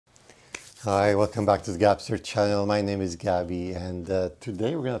Hi, welcome back to the Gapster channel. My name is Gabby, and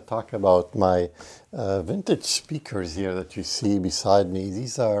today we're going to talk about my vintage speakers here that you see beside me.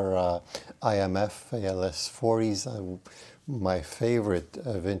 These are IMF ALS 40s, my favorite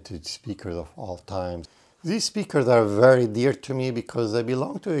vintage speakers of all time. These speakers are very dear to me because they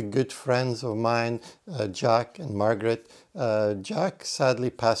belong to a good friends of mine, Jack and Margaret. Jack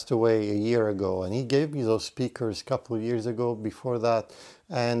sadly passed away a year ago, and he gave me those speakers a couple of years ago before that.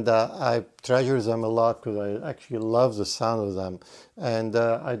 And I treasure them a lot because I actually love the sound of them. And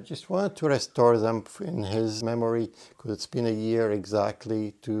I just wanted to restore them in his memory because it's been a year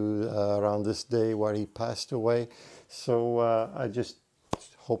exactly to around this day where he passed away. So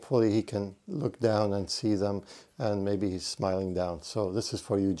hopefully he can look down and see them, and maybe he's smiling down. So this is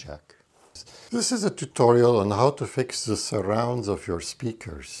for you, Jack. This is a tutorial on how to fix the surrounds of your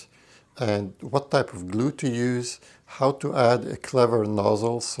speakers and what type of glue to use, how to add a clever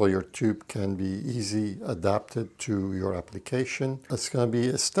nozzle so your tube can be easy adapted to your application. It's going to be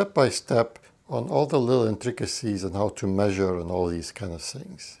a step-by-step on all the little intricacies and how to measure and all these kind of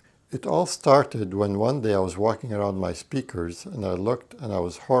things. It all started when one day I was walking around my speakers and I looked and I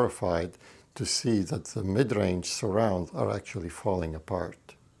was horrified to see that the mid-range surrounds are actually falling apart.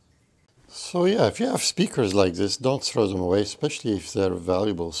 So yeah, if you have speakers like this, don't throw them away, especially if they're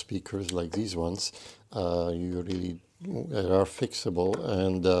valuable speakers like these ones. They are fixable,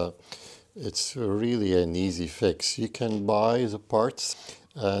 and it's really an easy fix. You can buy the parts,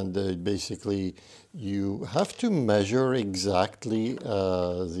 and basically you have to measure exactly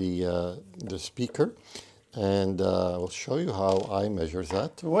the speaker, and I'll show you how I measure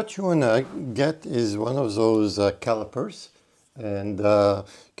that. What you want to get is one of those calipers. And you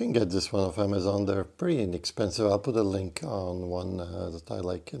can get this one off Amazon. They're pretty inexpensive. I'll put a link on one that I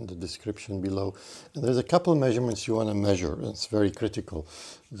like in the description below. And there's a couple of measurements you want to measure. It's very critical.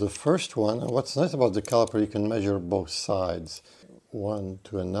 The first one, and what's nice about the caliper, you can measure both sides, one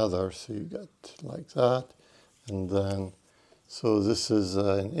to another. So you get like that. And then, so this is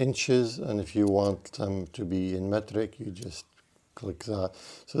in inches. And if you want them to be in metric, you just click that.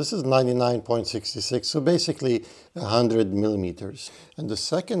 So this is 99.66, so basically 100 millimeters. And the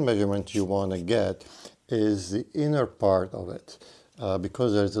second measurement you want to get is the inner part of it,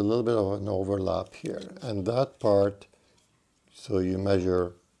 because there's a little bit of an overlap here. And that part, so you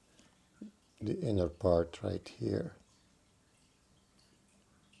measure the inner part right here.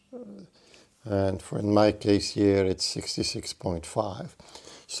 And in my case here, it's 66.5.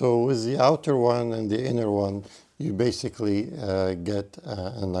 So with the outer one and the inner one, you basically get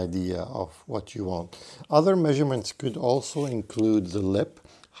an idea of what you want. Other measurements could also include the lip.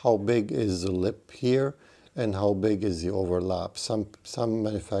 How big is the lip here, and how big is the overlap? Some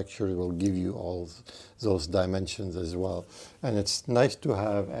manufacturers will give you all those dimensions as well. And it's nice to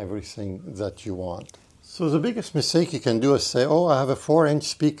have everything that you want. So the biggest mistake you can do is say, oh, I have a 4-inch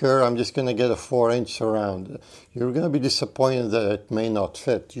speaker, I'm just going to get a 4-inch surround. You're going to be disappointed that it may not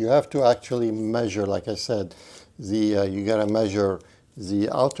fit. You have to actually measure, like I said, you got to measure the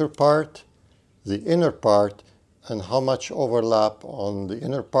outer part, the inner part, and how much overlap on the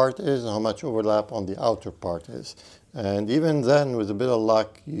inner part is and how much overlap on the outer part is. And even then, with a bit of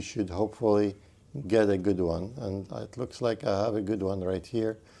luck, you should hopefully get a good one. And it looks like I have a good one right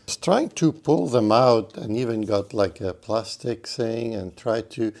here. I was trying to pull them out and even got like a plastic thing and tried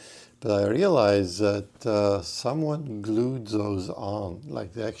to, but I realized that someone glued those on,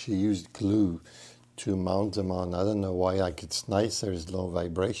 like they actually used glue to mount them on. I don't know why. Like, it's nice, there's no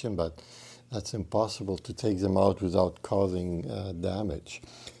vibration, but that's impossible to take them out without causing damage.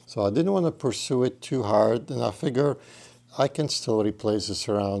 So I didn't want to pursue it too hard, and I figure I can still replace the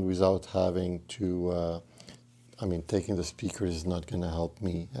surround without having to, taking the speaker is not going to help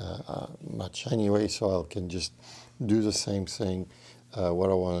me much anyway, so I can just do the same thing.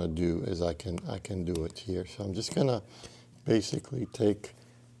 What I want to do is I can do it here. So I'm just going to basically take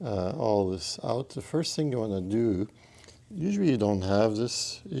all this out. The first thing you want to do, usually you don't have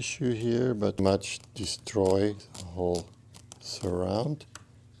this issue here, but much destroy the whole surround.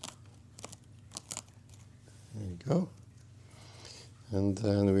 There you go. And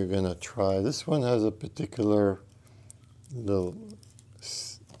then we're going to try, this one has a particular little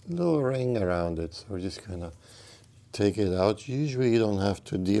ring around it, so we're just going to take it out. Usually you don't have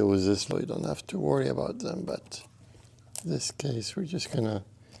to deal with this, so you don't have to worry about them, but in this case we're just going to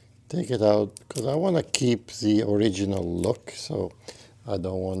take it out because I want to keep the original look, so I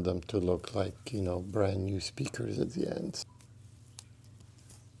don't want them to look like, you know, brand new speakers at the end.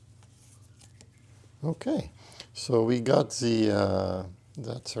 Okay, so we got the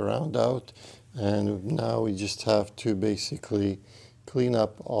that surround out, and now we just have to basically clean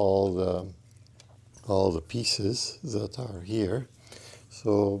up all the pieces that are here.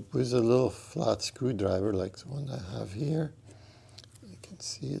 So with a little flat screwdriver like the one I have here, you can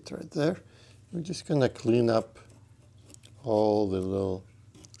see it right there. We're just going to clean up all the little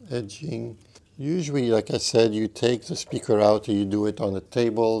edging. Usually, like I said, you take the speaker out and you do it on the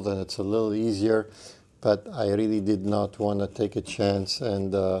table, then it's a little easier. But I really did not want to take a chance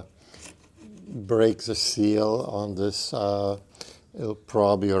and break the seal on this. It'll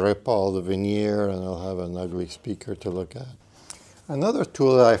probably rip all the veneer and I'll have an ugly speaker to look at. Another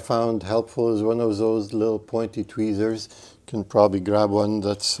tool that I found helpful is one of those little pointy tweezers. You can probably grab one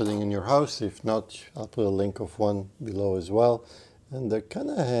that's sitting in your house. If not, I'll put a link of one below as well. And they're kind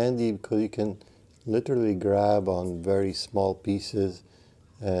of handy because you can literally grab on very small pieces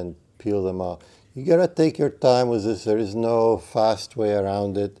and peel them off. You gotta take your time with this. There is no fast way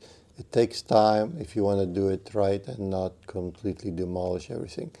around it. It takes time if you want to do it right and not completely demolish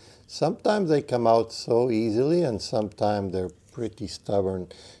everything. Sometimes they come out so easily and sometimes they're pretty stubborn.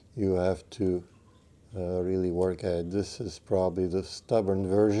 You have to really work at it. This is probably the stubborn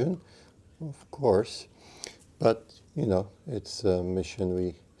version, of course, but you know, it's a mission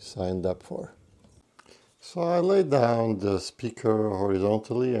we signed up for. So I laid down the speaker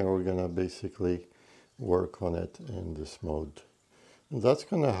horizontally and we're gonna basically work on it in this mode. And that's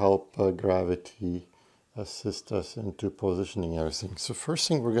gonna help gravity assist us into positioning everything. So first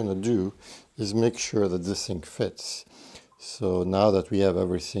thing we're gonna do is make sure that this thing fits. So now that we have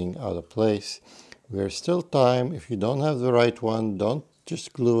everything out of place, there's still time. If you don't have the right one, don't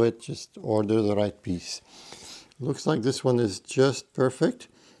just glue it, just order the right piece. Looks like this one is just perfect.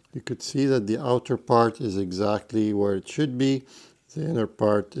 You could see that the outer part is exactly where it should be. The inner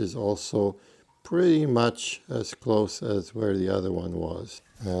part is also pretty much as close as where the other one was.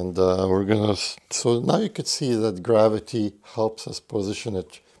 And so now you could see that gravity helps us position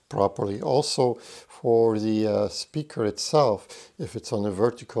it properly. Also for the speaker itself, if it's on a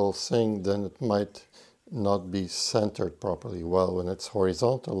vertical thing, then it might not be centered properly. Well, when it's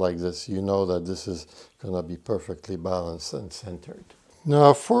horizontal like this, you know that this is going to be perfectly balanced and centered.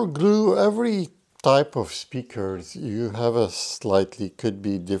 Now for glue, every type of speakers, you have a slightly, could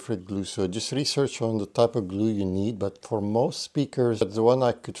be different glue. So just research on the type of glue you need. But for most speakers, the one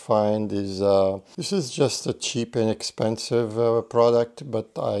I could find is, this is just a cheap and expensive product, but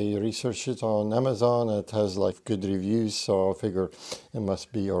I researched it on Amazon. It has like good reviews, so I figure it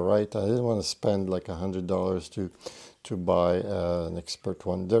must be all right. I didn't want to spend like $100 to buy an expert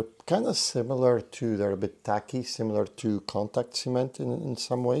one. They're kind of similar to, they're a bit tacky, similar to contact cement in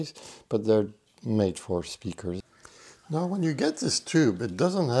some ways, but they're made for speakers. Now when you get this tube, it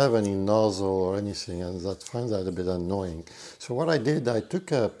doesn't have any nozzle or anything, and I find that a bit annoying. So what I did, I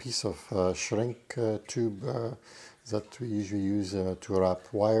took a piece of shrink tube that we usually use to wrap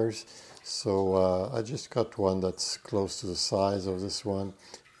wires. So I just got one that's close to the size of this one,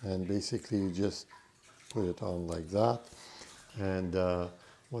 and basically you just put it on like that. And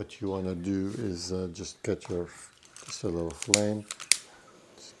what you want to do is just get just a little flame.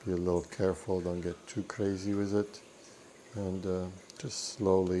 Be a little careful, don't get too crazy with it, and just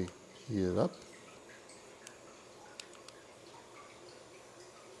slowly heat it up.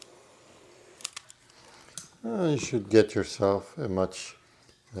 You should get yourself a much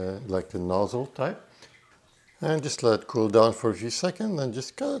like a nozzle type, and just let it cool down for a few seconds, and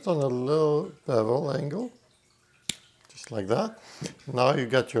just cut it on a little bevel angle, just like that. Now you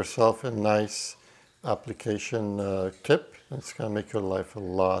got yourself a nice application tip. It's going to make your life a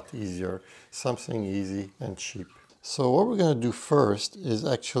lot easier, something easy and cheap. So what we're going to do first is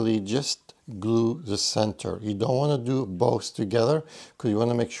actually just glue the center. You don't want to do both together because you want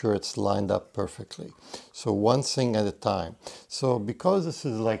to make sure it's lined up perfectly. So one thing at a time. So because this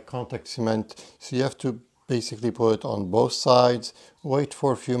is like contact cement, so you have to basically put it on both sides, wait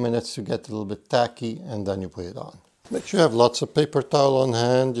for a few minutes to get a little bit tacky, and then you put it on. Make sure you have lots of paper towel on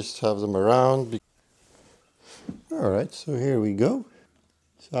hand, just have them around. All right, so here we go.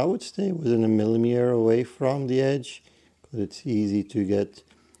 So I would stay within a millimeter away from the edge because it's easy to get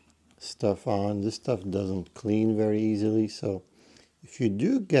stuff on. This stuff doesn't clean very easily, so if you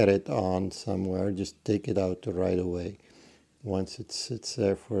do get it on somewhere, just take it out right away. Once it sits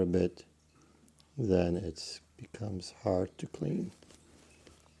there for a bit, then it becomes hard to clean.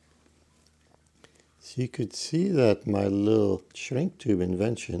 So you could see that my little shrink tube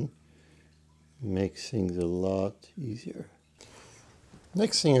invention makes things a lot easier.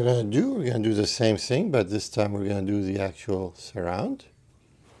 Next thing we're going to do the same thing, but this time we're going to do the actual surround.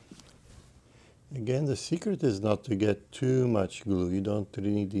 Again, the secret is not to get too much glue. You don't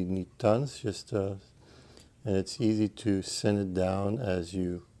really need tons, just a and it's easy to sand it down as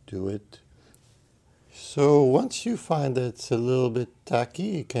you do it. So once you find that it's a little bit tacky,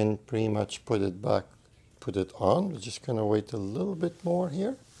 you can pretty much put it back, put it on. We're just going to wait a little bit more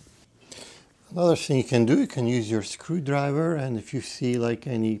here. Another thing you can do, you can use your screwdriver, and if you see like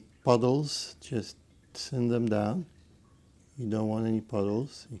any puddles, just sand them down. You don't want any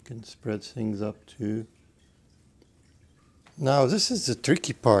puddles. You can spread things up too. Now this is the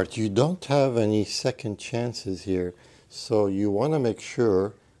tricky part. You don't have any second chances here. So you want to make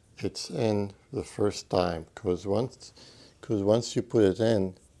sure it's in the first time, because once you put it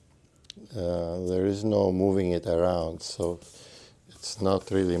in, there is no moving it around. So it's not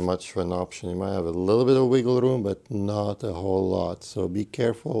really much of an option. You might have a little bit of wiggle room, but not a whole lot. So be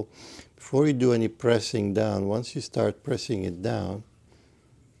careful before you do any pressing down. Once you start pressing it down,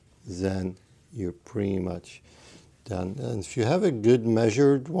 then you're pretty much done. And if you have a good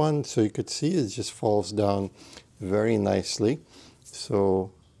measured one, so you could see it just falls down very nicely.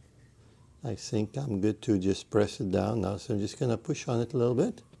 So I think I'm good to just press it down now. So I'm just going to push on it a little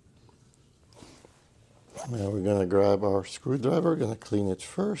bit. Now we're going to grab our screwdriver, we're going to clean it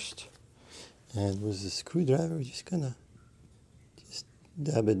first. And with the screwdriver, we're just going to just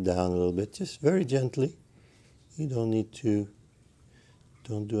dab it down a little bit, just very gently. You don't need to,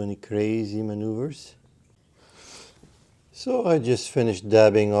 don't do any crazy maneuvers. So I just finished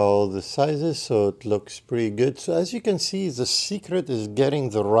dabbing all the sizes, so it looks pretty good. So as you can see, the secret is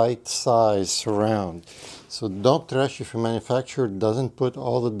getting the right size surround. So don't rush if your manufacturer doesn't put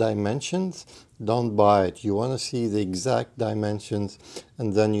all the dimensions. Don't buy it. You want to see the exact dimensions,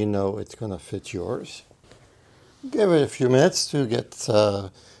 and then you know it's going to fit yours. Give it a few minutes to get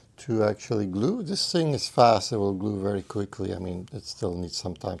to actually glue. This thing is fast. It will glue very quickly. I mean, it still needs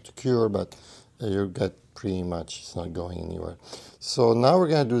some time to cure, but you'll get pretty much, it's not going anywhere. So now we're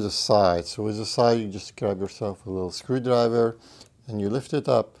going to do the side. So with the side, you just grab yourself a little screwdriver and you lift it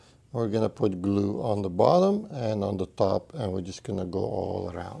up. We're going to put glue on the bottom and on the top, and we're just going to go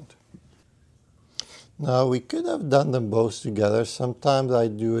all around. Now we could have done them both together. Sometimes I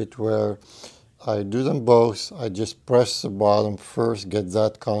do it where I do them both. I just press the bottom first, get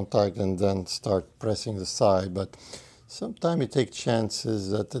that contact, and then start pressing the side. But sometimes you take chances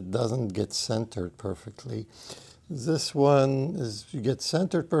that it doesn't get centered perfectly. This one is, you get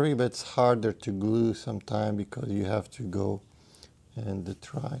centered perfectly, but it's harder to glue sometimes because you have to go and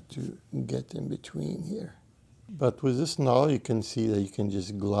try to get in between here. But with this knob, you can see that you can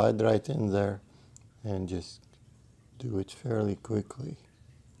just glide right in there and just do it fairly quickly.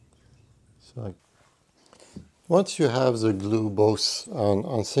 So once you have the glue both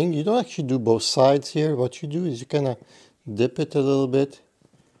on thing, you don't actually do both sides here. What you do is you kind of dip it a little bit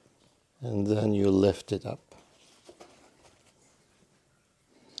and then you lift it up.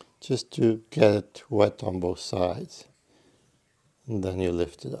 Just to get it wet on both sides. And then you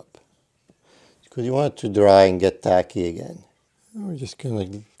lift it up. Because you want it to dry and get tacky again. And we're just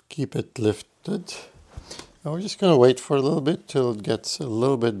going to keep it lifted. And we're just going to wait for a little bit till it gets a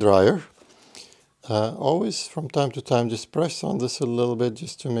little bit drier. Always from time to time just press on this a little bit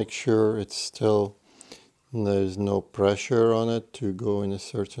just to make sure it's still, there's no pressure on it to go in a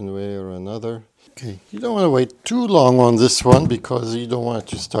certain way or another. Okay, you don't want to wait too long on this one because you don't want it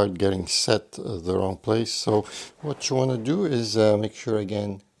to start getting set the wrong place. So what you want to do is make sure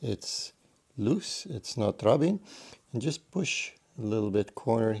again it's loose, it's not rubbing, and just push a little bit,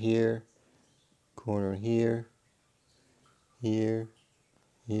 corner here, here,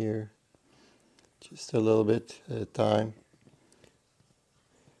 here, just a little bit at a time.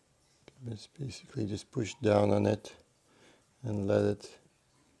 Just basically just push down on it and let it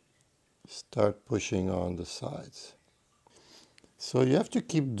start pushing on the sides. So you have to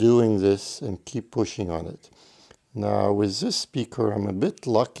keep doing this and keep pushing on it. Now with this speaker, I'm a bit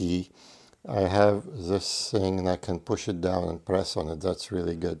lucky. I have this thing and I can push it down and press on it. That's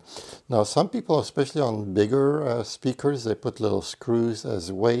really good. Now some people, especially on bigger speakers, they put little screws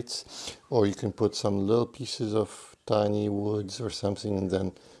as weights, or you can put some little pieces of tiny woods or something and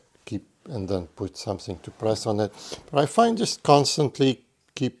then put something to press on it. But I find just constantly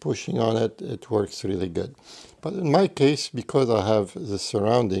keep pushing on it, it works really good. But in my case, because I have the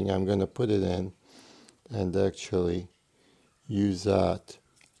surrounding, I'm going to put it in and actually use that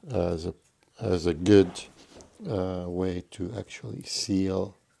as a good way to actually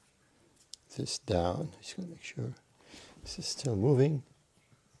seal this down. Just going to make sure this is still moving.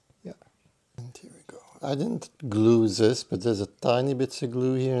 Yeah, and here we go. I didn't glue this, but there's a tiny bits of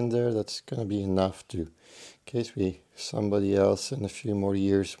glue here and there. That's going to be enough to, in case somebody else in a few more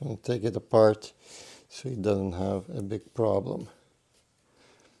years want to take it apart, so it doesn't have a big problem.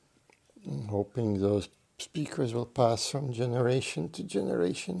 I'm hoping those speakers will pass from generation to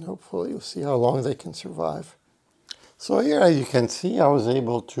generation. Hopefully you'll see how long they can survive. So here, as you can see, I was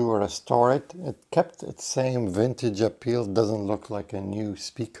able to restore it. It kept its same vintage appeal. It doesn't look like a new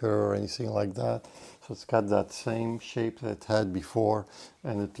speaker or anything like that. So it's got that same shape that it had before,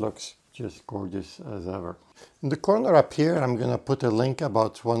 and it looks just gorgeous as ever. In the corner up here, I'm going to put a link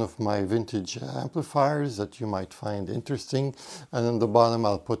about one of my vintage amplifiers that you might find interesting. And on the bottom,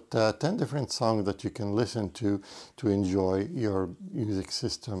 I'll put 10 different songs that you can listen to enjoy your music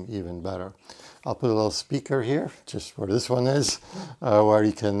system even better. I'll put a little speaker here, just where this one is, where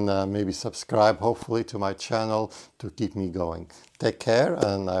you can maybe subscribe, hopefully, to my channel to keep me going. Take care,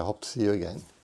 and I hope to see you again.